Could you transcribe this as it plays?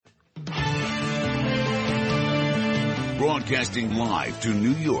Broadcasting live to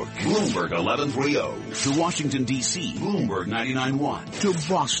New York, Bloomberg 1130. To Washington, D.C., Bloomberg 99.1. To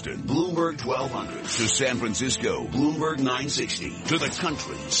Boston, Bloomberg 1200. To San Francisco, Bloomberg 960. To the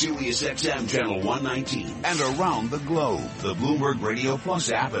country, Sirius XM Channel 119. And around the globe, the Bloomberg Radio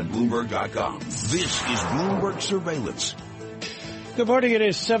Plus app at Bloomberg.com. This is Bloomberg Surveillance. Good morning. It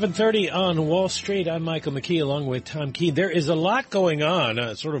is 7:30 on Wall Street. I'm Michael McKee along with Tom Keene. There is a lot going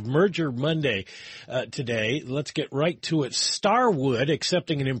on, sort of Merger Monday today. Let's get right to it. Starwood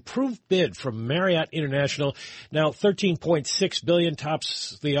accepting an improved bid from Marriott International. Now $13.6 billion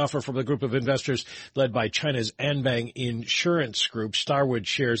tops the offer from the group of investors led by China's Anbang Insurance Group. Starwood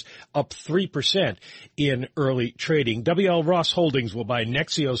shares up 3% in early trading. WL Ross Holdings will buy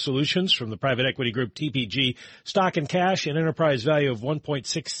Nexio Solutions from the private equity group TPG. Stock and cash and enterprise value of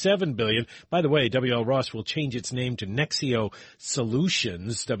 $1.67 billion. By the way, WL Ross will change its name to Nexio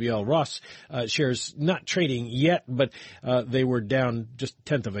Solutions. WL Ross shares not trading yet, but they were down just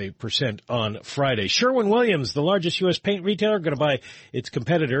 0.1% on Friday. Sherwin-Williams, the largest U.S. paint retailer, going to buy its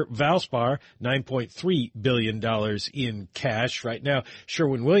competitor, Valspar, $9.3 billion in cash. Right now,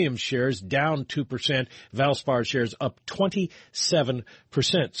 Sherwin-Williams shares down 2%. Valspar shares up 27%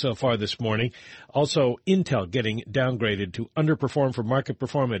 so far this morning. Also, Intel getting downgraded to underperform for market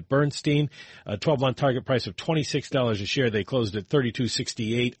performance at Bernstein. A 12-month target price of $26 a share. They closed at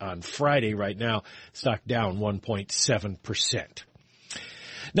 $32.68 on Friday. Right now, stock down 1.7%.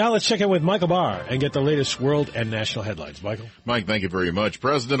 Now let's check in with Michael Barr and get the latest world and national headlines. Michael? Mike, thank you very much.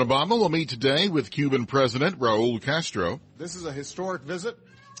 President Obama will meet today with Cuban President Raul Castro. This is a historic visit,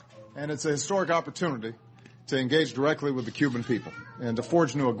 and it's a historic opportunity to engage directly with the Cuban people and to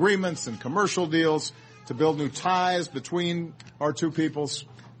forge new agreements and commercial deals, to build new ties between our two peoples,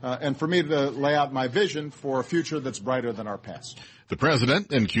 and for me to lay out my vision for a future that's brighter than our past. The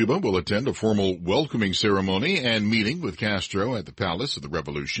president in Cuba will attend a formal welcoming ceremony and meeting with Castro at the Palace of the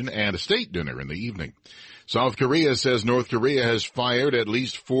Revolution and a state dinner in the evening. South Korea says North Korea has fired at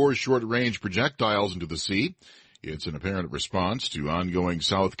least 4 short-range projectiles into the sea. It's an apparent response to ongoing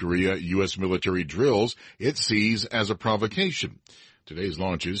South Korea-U.S. military drills it sees as a provocation. Today's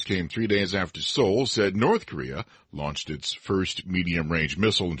launches came 3 days after Seoul said North Korea launched its first medium-range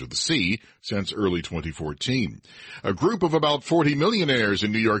missile into the sea since early 2014. A group of about 40 millionaires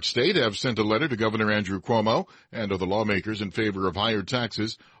in New York State have sent a letter to Governor Andrew Cuomo and other lawmakers in favor of higher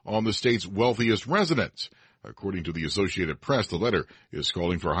taxes on the state's wealthiest residents. According to the Associated Press, the letter is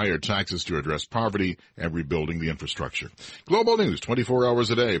calling for higher taxes to address poverty and rebuilding the infrastructure. Global News, 24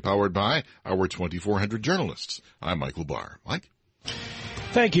 hours a day, powered by our 2,400 journalists. I'm Michael Barr. Mike?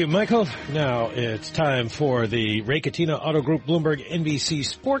 Thank you, Michael. Now it's time for the Ray Catena Auto Group Bloomberg NBC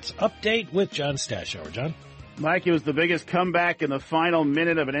Sports Update with John Stashower. John? Mike, it was the biggest comeback in the final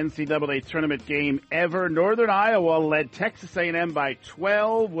minute of an NCAA tournament game ever. Northern Iowa led Texas A&M by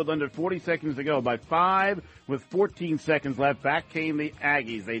 12 with under 40 seconds to go, by 5 with 14 seconds left. Back came the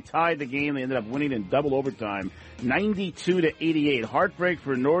Aggies. They tied the game. They ended up winning in double overtime, 92-88. Heartbreak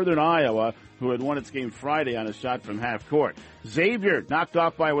for Northern Iowa, who had won its game Friday on a shot from half court. Xavier knocked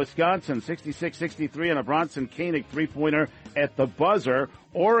off by Wisconsin, 66-63 on a Bronson Koenig three-pointer at the buzzer.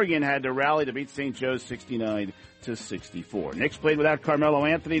 Oregon had to rally to beat St. Joe's 69-64. Knicks played without Carmelo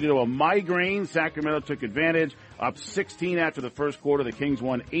Anthony due to a migraine. Sacramento took advantage, up 16 after the first quarter. The Kings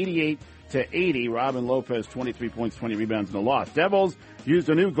won 88-80. Robin Lopez, 23 points, 20 rebounds in the loss. Devils used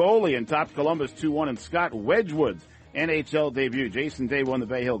a new goalie and topped Columbus 2-1, and Scott Wedgwood's NHL debut. Jason Day won the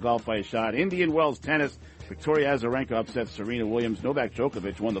Bay Hill Golf by a shot. Indian Wells tennis. Victoria Azarenka upset Serena Williams. Novak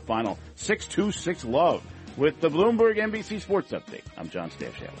Djokovic won the final 6-2, 6-love. With the Bloomberg NBC Sports Update, I'm John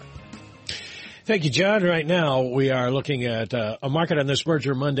Stashower. Thank you, John. Right now, we are looking at a market on this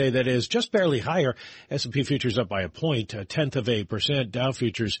Merger Monday that is just barely higher. S&P futures up by a point, 0.1%. Dow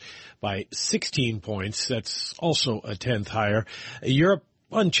futures by 16 points. That's also a tenth higher. Europe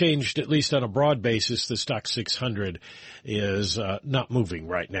unchanged, at least on a broad basis. The stock 600 is not moving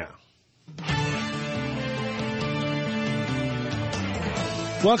right now.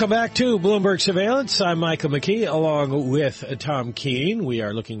 Welcome back to Bloomberg Surveillance. I'm Michael McKee along with Tom Keene. We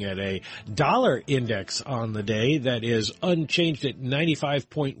are looking at a dollar index on the day that is unchanged at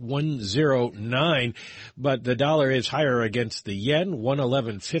 95.109, but the dollar is higher against the yen,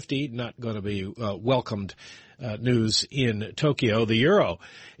 111.50, not going to be welcomed news in Tokyo. The euro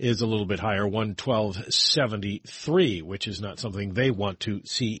is a little bit higher, 112.73, which is not something they want to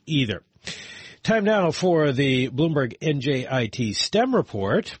see either. Time now for the Bloomberg NJIT STEM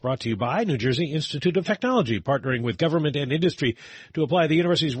report, brought to you by New Jersey Institute of Technology, partnering with government and industry to apply the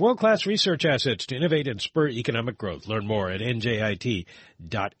university's world-class research assets to innovate and spur economic growth. Learn more at njit.edu.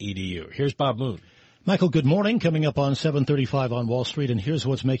 Here's Bob Moon. Michael, good morning. Coming up on 7:35 on Wall Street, and here's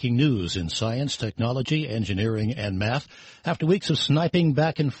what's making news in science, technology, engineering, and math. After weeks of sniping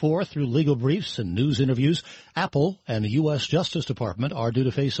back and forth through legal briefs and news interviews, Apple and the U.S. Justice Department are due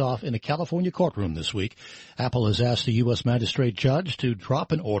to face off in a California courtroom this week. Apple has asked the U.S. magistrate judge to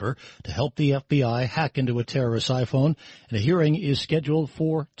drop an order to help the FBI hack into a terrorist's iPhone, and a hearing is scheduled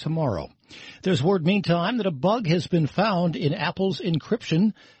for tomorrow. There's word, meantime, that a bug has been found in Apple's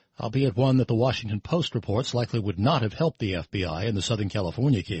encryption, albeit one that the Washington Post reports likely would not have helped the FBI in the Southern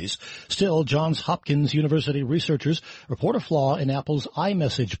California case. Still, Johns Hopkins University researchers report a flaw in Apple's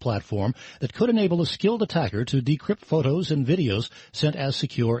iMessage platform that could enable a skilled attacker to decrypt photos and videos sent as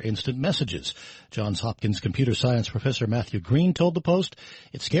secure instant messages. Johns Hopkins computer science professor Matthew Green told the Post,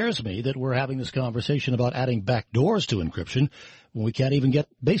 "It scares me that we're having this conversation about adding backdoors to encryption when we can't even get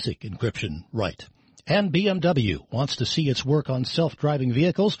basic encryption right." And BMW wants to see its work on self-driving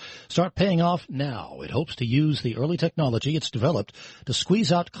vehicles start paying off now. It hopes to use the early technology it's developed to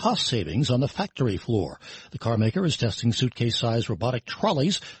squeeze out cost savings on the factory floor. The car maker is testing suitcase-sized robotic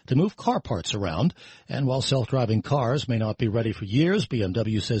trolleys to move car parts around. And while self-driving cars may not be ready for years,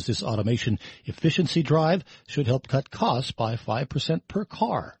 BMW says this automation efficiency drive should help cut costs by 5% per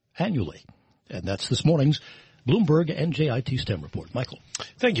car annually. And that's this morning's Bloomberg NJIT STEM report. Michael.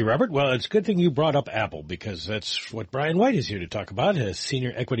 Thank you, Robert. Well, it's a good thing you brought up Apple, because that's what Brian White is here to talk about, a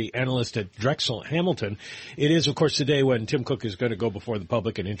senior equity analyst at Drexel Hamilton. It is, of course, today when Tim Cook is going to go before the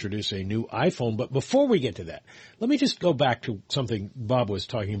public and introduce a new iPhone. But before we get to that, let me just go back to something Bob was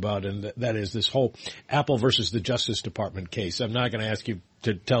talking about, and that is this whole Apple versus the Justice Department case. I'm not going to ask you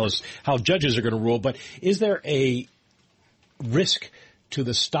to tell us how judges are going to rule, but is there a risk to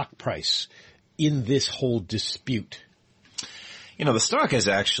the stock price in this whole dispute? You know, the stock has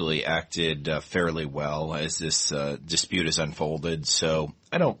actually acted fairly well as this dispute has unfolded. So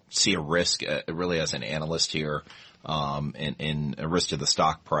I don't see a risk really as an analyst here in a risk to the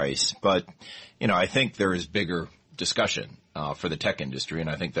stock price. But, you know, I think there is bigger discussion for the tech industry, and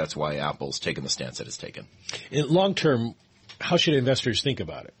I think that's why Apple's taken the stance that it's taken. In long term, how should investors think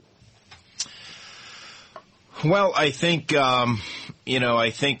about it? Well, I think,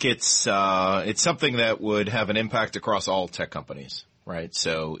 I think it's something that would have an impact across all tech companies, right?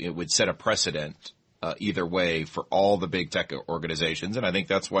 So it would set a precedent, either way for all the big tech organizations. And I think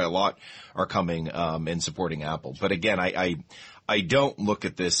that's why a lot are coming, and supporting Apple. But again, I don't look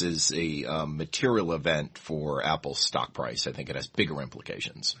at this as a material event for Apple's stock price. I think it has bigger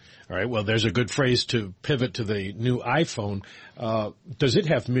implications. All right. Well, there's a good phrase to pivot to the new iPhone. Does it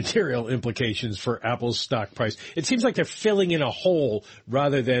have material implications for Apple's stock price? It seems like they're filling in a hole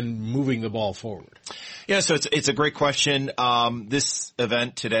rather than moving the ball forward. Yeah, so it's a great question. This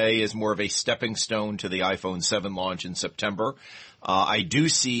event today is more of a stepping stone to the iPhone 7 launch in September. I do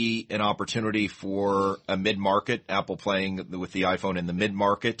see an opportunity for a mid-market, Apple playing with the iPhone in the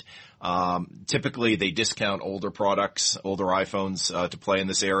mid-market. Typically they discount older products, older iPhones, to play in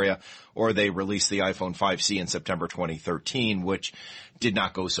this area, or they released the iPhone 5C in September 2013, which did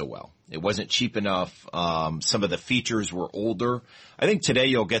not go so well. It wasn't cheap enough. Some of the features were older. I think today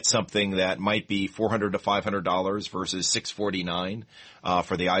you'll get something that might be $400 to $500 versus $649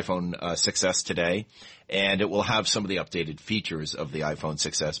 for the iPhone 6S today. And it will have some of the updated features of the iPhone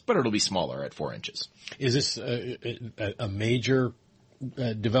 6S, but it'll be smaller at 4 inches. Is this a major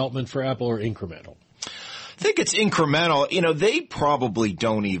development for Apple or incremental? I think it's incremental. You know, they probably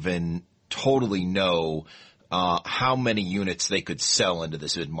don't even totally know how many units they could sell into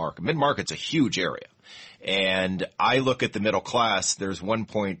this mid-market. Mid-market's a huge area. And I look at the middle class, there's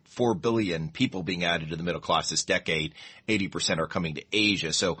 1.4 billion people being added to the middle class this decade. 80% are coming to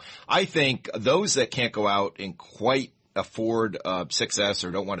Asia. So I think those that can't go out and quite afford 6S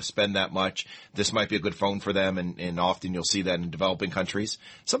or don't want to spend that much, this might be a good phone for them. And often you'll see that in developing countries.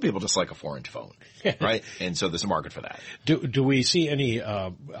 Some people just like a 4-inch phone, right? And so there's a market for that. Do we see any,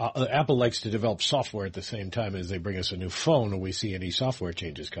 Apple likes to develop software at the same time as they bring us a new phone. Do we see any software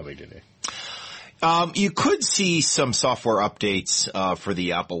changes coming today? You could see some software updates for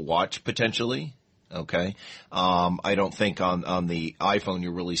the Apple Watch potentially. Okay. I don't think on the iPhone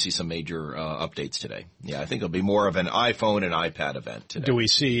you really see some major updates today. Yeah, I think it'll be more of an iPhone and iPad event today. Do we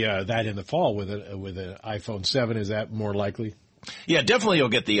see that in the fall with an iPhone 7? Is that more likely? Yeah, definitely you'll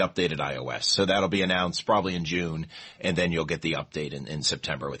get the updated iOS. So that'll be announced probably in June, and then you'll get the update in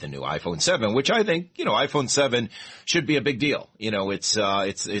September with the new iPhone 7, which I think, iPhone 7 should be a big deal. It's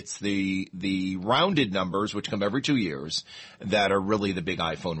the rounded numbers, which come every 2 years, that are really the big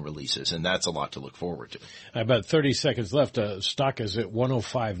iPhone releases, and that's a lot to look forward to. About 30 seconds left. Stock is at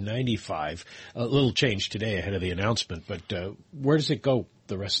 105.95. A little change today ahead of the announcement, but where does it go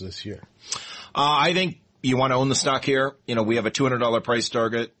the rest of this year? I think you want to own the stock here. You know, we have a $200 price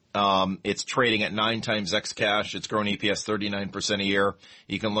target. It's trading at 9 times X cash. It's grown EPS 39% a year.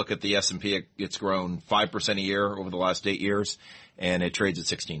 You can look at the S&P. It's grown 5% a year over the last 8 years, and it trades at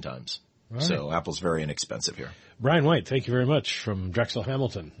 16 times. Right. So Apple's very inexpensive here. Brian White, thank you very much from Drexel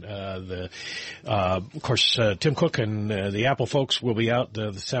Hamilton. Of course, Tim Cook and the Apple folks will be out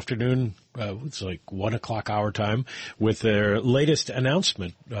this afternoon. It's like 1 o'clock our time with their latest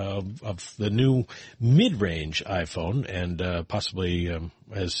announcement of the new mid-range iPhone and possibly,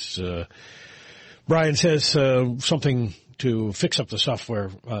 as Brian says, something to fix up the software,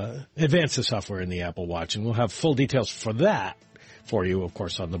 advance the software in the Apple Watch. And we'll have full details for that for you, of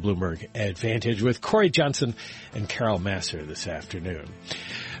course, on the Bloomberg Advantage with Corey Johnson and Carol Masser this afternoon.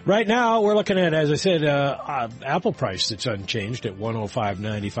 Right now, we're looking at, as I said, Apple price that's unchanged at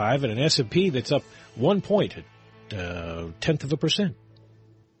 105.95 and an S&P that's up 1 point at 0.1%.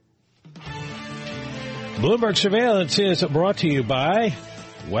 Bloomberg Surveillance is brought to you by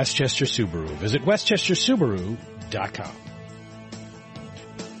Westchester Subaru. Visit westchestersubaru.com.